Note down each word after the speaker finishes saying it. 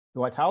The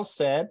White House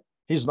said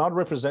he's not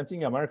representing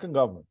the American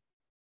government.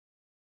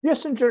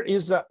 Kissinger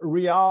is a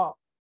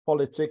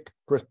realpolitik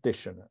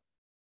practitioner.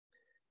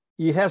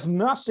 It has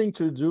nothing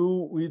to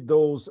do with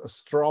those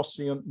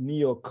Straussian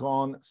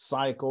neocon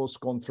cycles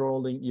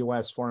controlling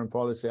US foreign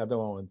policy at the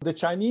moment. The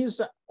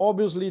Chinese,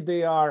 obviously,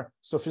 they are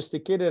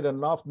sophisticated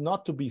enough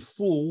not to be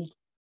fooled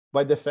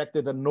by the fact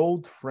that an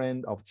old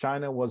friend of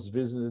China was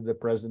visiting the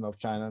president of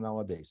China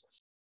nowadays.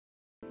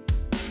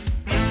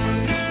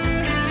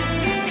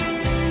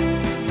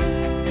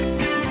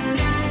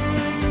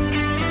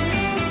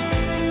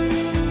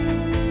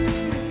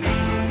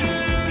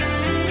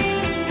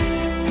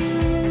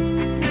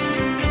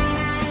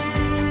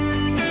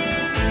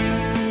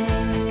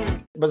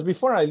 But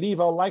before I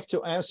leave, I would like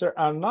to answer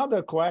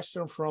another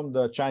question from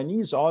the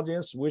Chinese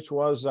audience, which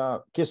was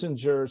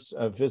Kissinger's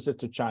visit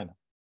to China.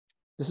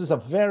 This is a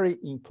very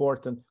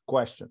important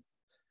question.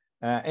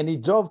 And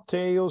it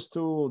dovetails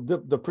to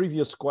the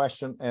previous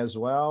question as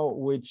well,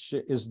 which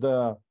is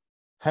the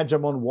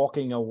hegemon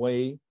walking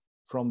away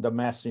from the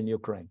mess in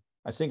Ukraine.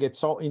 I think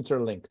it's all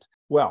interlinked.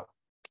 Well,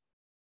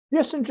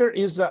 Kissinger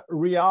is a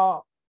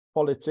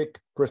realpolitik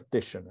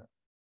practitioner.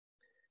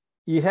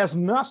 It has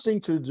nothing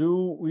to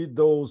do with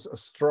those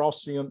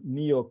Straussian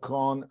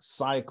neocon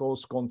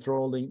cycles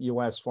controlling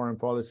US foreign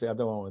policy at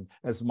the moment,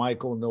 as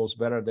Michael knows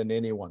better than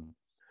anyone.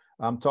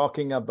 I'm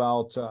talking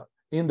about,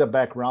 in the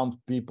background,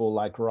 people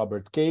like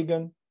Robert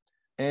Kagan,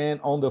 and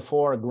on the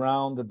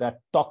foreground, that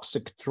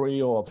toxic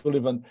trio of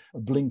Sullivan,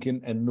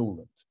 Blinken, and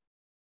Nuland.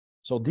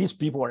 So these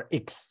people are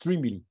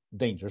extremely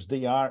dangerous.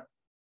 They are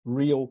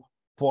real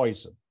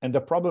poison. And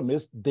the problem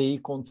is they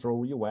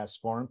control US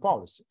foreign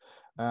policy.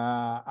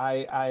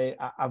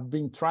 I've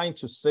been trying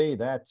to say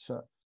that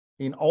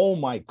in all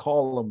my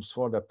columns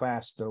for the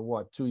past,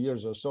 2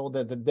 years or so,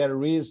 that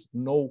there is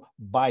no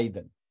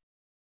Biden.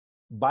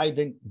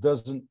 Biden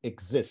doesn't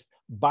exist.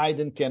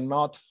 Biden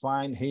cannot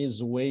find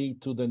his way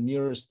to the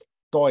nearest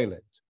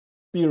toilet,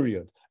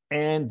 period.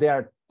 And there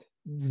are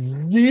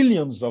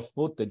zillions of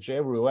footage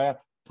everywhere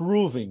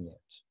proving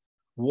it.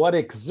 What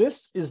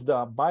exists is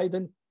the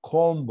Biden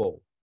combo.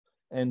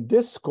 And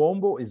this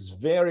combo is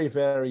very,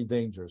 very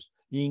dangerous.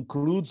 It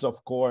includes,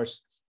 of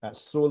course,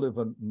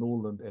 Sullivan,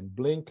 Nuland, and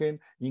Blinken,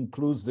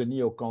 includes the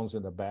neocons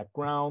in the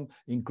background,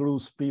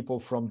 includes people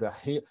from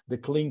the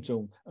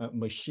Clinton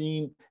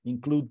machine,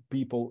 includes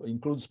people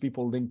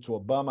linked to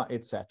Obama,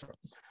 etc.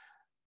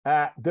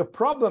 The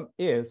problem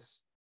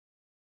is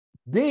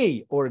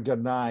they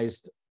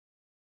organized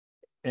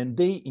and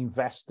they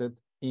invested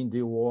in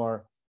the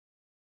war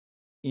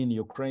in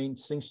Ukraine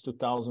since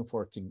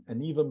 2014,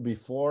 and even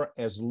before,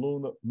 as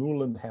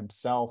Nuland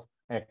himself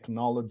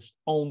acknowledged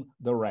on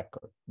the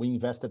record. We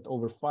invested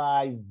over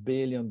 $5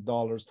 billion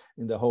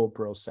in the whole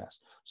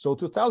process. So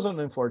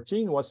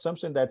 2014 was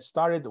something that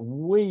started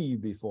way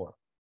before.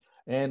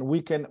 And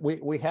we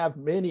have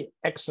many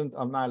excellent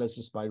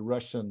analysis by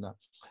Russian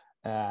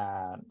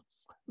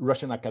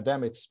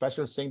academics,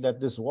 especially saying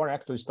that this war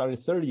actually started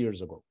 30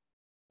 years ago.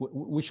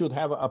 We should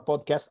have a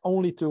podcast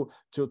only to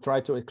try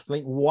to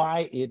explain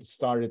why it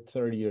started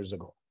 30 years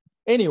ago.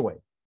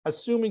 Anyway,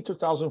 assuming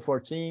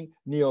 2014,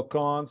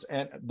 neocons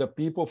and the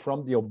people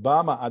from the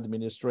Obama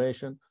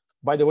administration,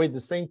 by the way, the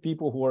same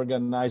people who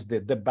organized the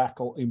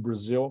debacle in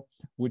Brazil,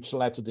 which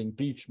led to the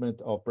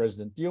impeachment of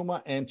President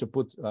Dilma and to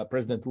put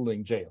President Lula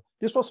in jail.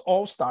 This was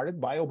all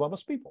started by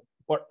Obama's people,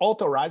 or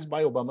authorized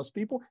by Obama's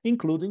people,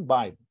 including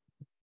Biden.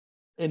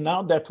 And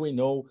now that we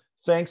know,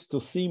 thanks to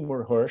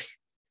Seymour Hersh,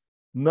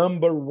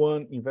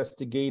 #1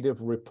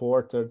 investigative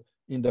reporter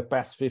in the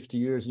past 50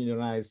 years in the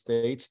United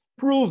States,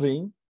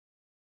 proving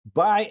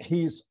by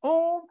his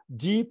own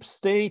deep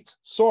state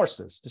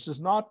sources, this is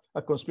not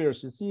a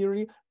conspiracy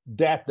theory,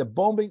 that the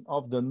bombing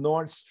of the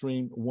Nord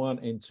Stream 1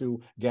 and 2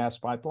 gas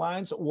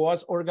pipelines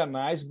was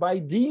organized by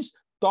these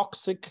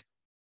toxic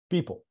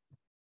people,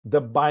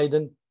 the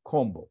Biden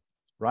combo,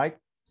 right?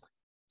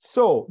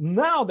 So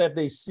now that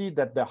they see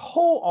that the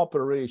whole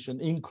operation,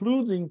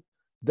 including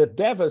the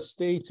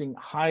devastating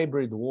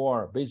hybrid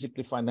war,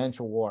 basically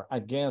financial war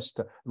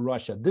against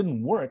Russia,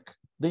 didn't work,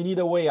 they need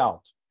a way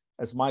out.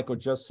 As Michael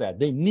just said,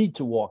 they need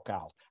to walk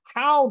out.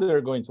 How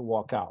they're going to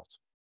walk out?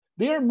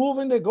 They are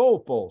moving the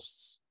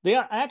goalposts. They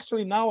are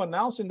actually now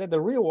announcing that the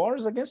real war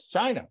is against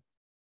China,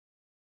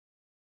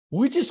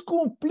 which is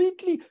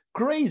completely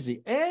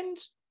crazy.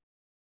 And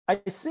I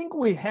think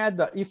we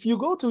had, if you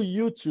go to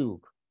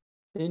YouTube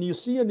and you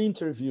see an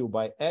interview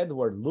by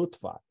Edward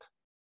Luttwak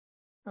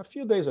a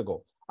few days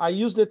ago, I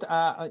used it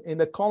in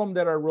the column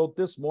that I wrote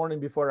this morning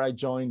before I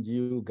joined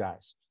you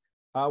guys.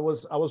 I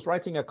was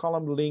writing a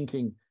column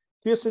linking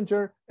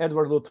Kissinger,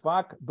 Edward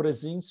Luttwak,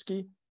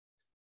 Brzezinski,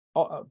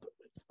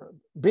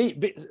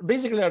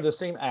 basically are the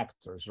same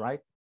actors,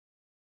 right?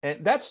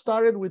 And that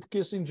started with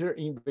Kissinger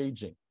in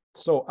Beijing.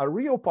 So a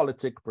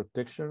realpolitik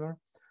practitioner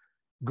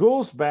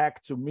goes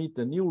back to meet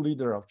the new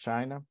leader of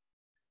China.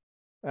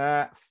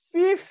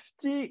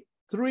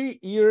 53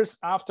 years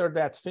after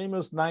that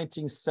famous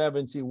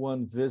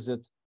 1971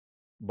 visit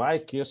by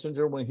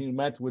Kissinger when he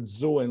met with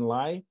Zhou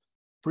Enlai,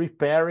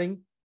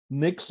 preparing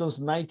Nixon's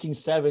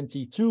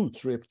 1972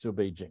 trip to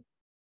Beijing.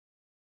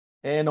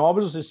 And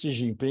obviously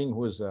Xi Jinping,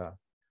 who is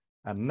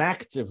an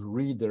active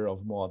reader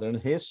of modern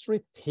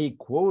history, he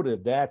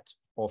quoted that,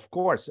 of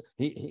course.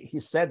 He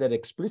said that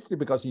explicitly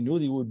because he knew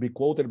he would be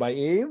quoted by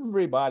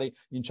everybody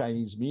in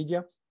Chinese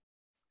media,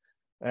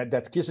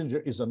 that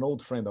Kissinger is an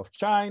old friend of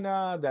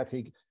China, that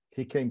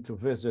he came to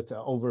visit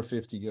over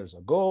 50 years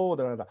ago.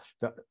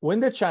 When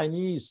the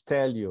Chinese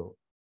tell you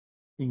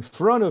in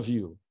front of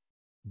you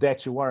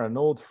that you are an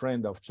old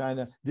friend of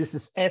China, this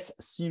is as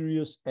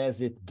serious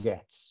as it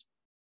gets.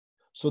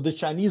 So the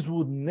Chinese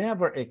would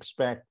never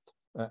expect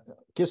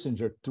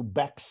Kissinger to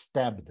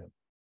backstab them.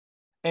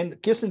 And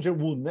Kissinger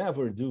will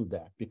never do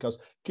that because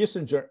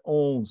Kissinger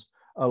owns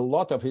a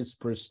lot of his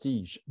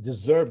prestige,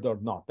 deserved or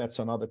not. That's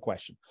another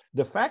question.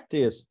 The fact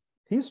is,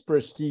 his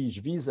prestige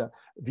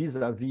vis-a-vis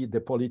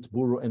the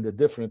Politburo and the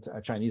different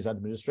Chinese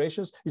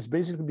administrations is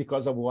basically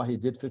because of what he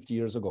did 50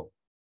 years ago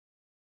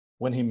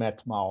when he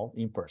met Mao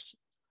in person.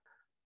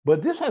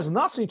 But this has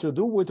nothing to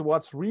do with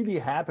what's really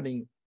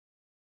happening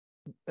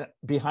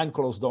behind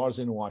closed doors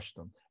in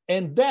Washington.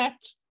 And that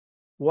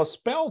was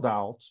spelled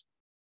out.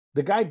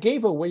 The guy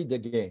gave away the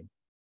game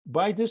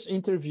by this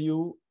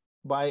interview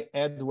by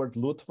Edward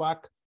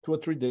Luttwak 2 or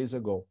 3 days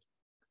ago,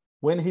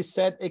 when he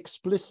said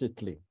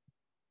explicitly,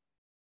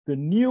 the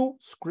new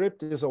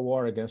script is a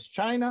war against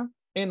China,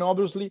 and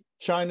obviously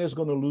China is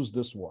going to lose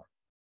this war.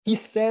 He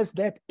says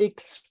that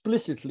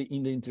explicitly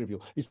in the interview.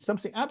 It's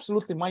something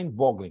absolutely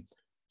mind-boggling.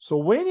 So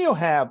when you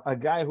have a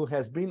guy who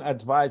has been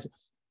advised,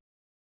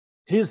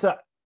 he's a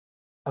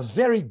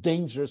very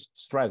dangerous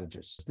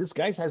strategist. This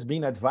guy has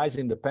been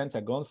advising the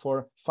Pentagon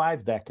for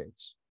 5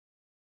 decades.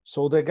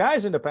 So the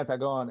guys in the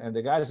Pentagon and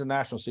the guys in the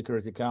National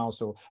Security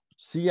Council,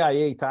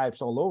 CIA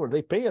types all over,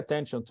 they pay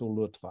attention to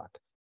Luttwak.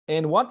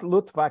 And what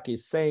Luttwak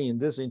is saying in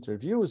this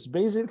interview is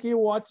basically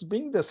what's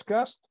being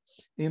discussed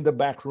in the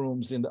back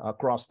rooms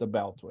across the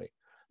Beltway.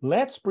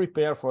 Let's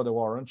prepare for the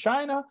war on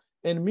China.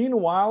 And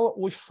meanwhile,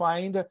 we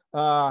find,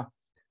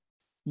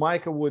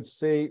 Michael would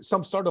say,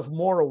 some sort of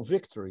moral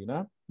victory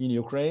in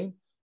Ukraine.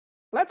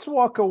 Let's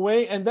walk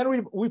away, and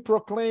then we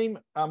proclaim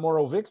a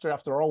moral victory.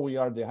 After all, we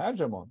are the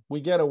hegemon. We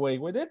get away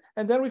with it,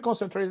 and then we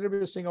concentrate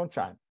everything on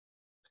China.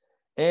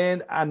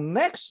 And an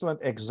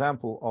excellent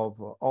example of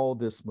all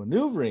this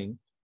maneuvering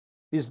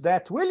is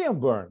that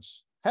William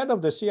Burns, head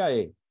of the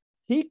CIA,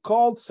 he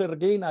called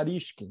Sergei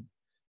Narishkin,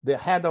 the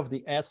head of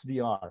the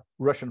SVR,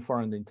 Russian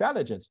Foreign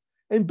Intelligence,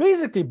 and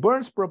basically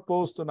Burns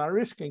proposed to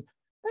Narishkin,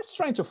 let's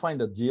try to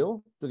find a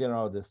deal to get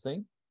out of this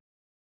thing.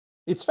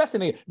 It's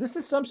fascinating. This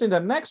is something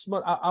that next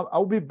month,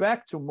 I'll be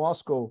back to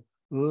Moscow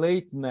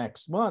late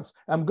next month.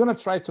 I'm going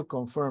to try to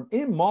confirm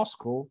in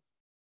Moscow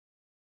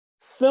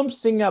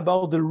something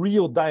about the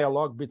real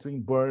dialogue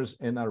between Burns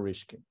and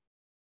Narishkin.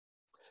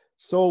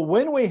 So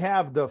when we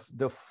have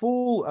the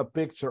full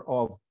picture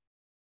of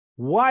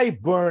why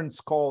Burns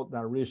called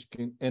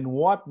Narishkin and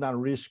what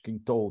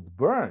Narishkin told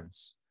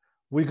Burns,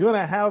 we're going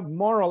to have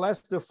more or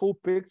less the full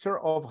picture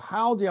of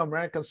how the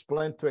Americans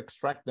plan to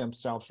extract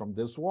themselves from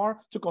this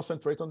war to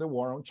concentrate on the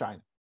war on China,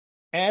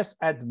 as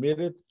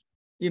admitted,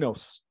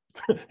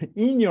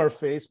 in your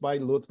face by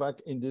Luttwak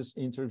in this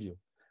interview.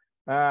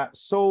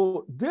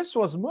 So this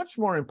was much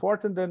more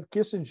important than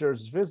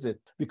Kissinger's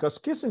visit, because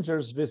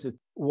Kissinger's visit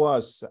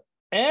was,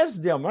 as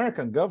the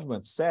American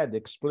government said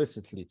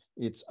explicitly,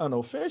 it's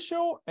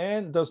unofficial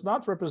and does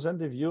not represent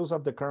the views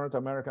of the current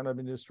American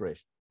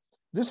administration.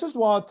 This is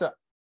what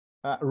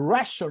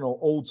rational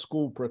old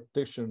school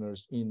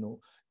practitioners in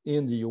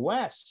the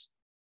US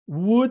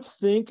would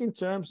think in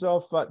terms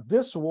of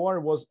this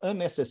war was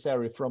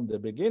unnecessary from the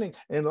beginning,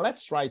 and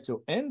let's try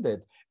to end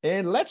it,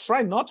 and let's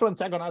try not to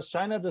antagonize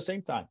China at the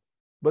same time.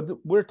 But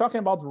we're talking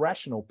about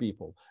rational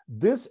people.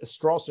 These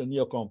Straussian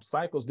neocon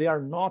cycles, they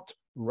are not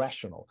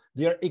rational.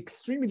 They are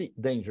extremely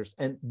dangerous,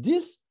 and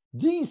these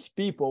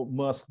people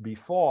must be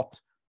fought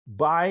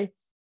by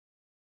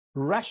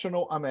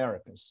rational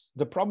Americans.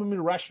 The problem is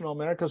rational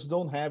Americans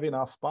don't have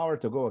enough power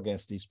to go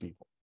against these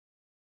people.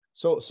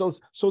 So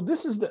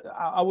this is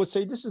I would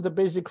say this is the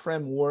basic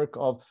framework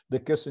of the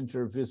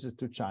Kissinger visit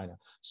to China.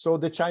 So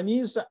the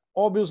Chinese,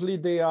 obviously,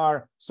 they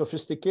are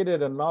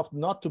sophisticated enough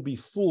not to be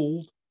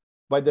fooled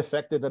by the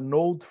fact that an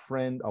old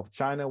friend of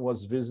China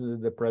was visiting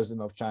the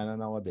president of China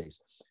nowadays.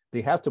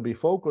 They have to be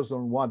focused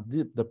on what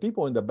the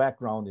people in the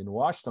background in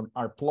Washington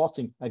are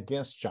plotting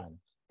against China,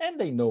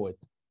 and they know it.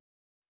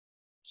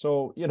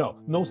 So,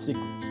 no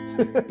secrets.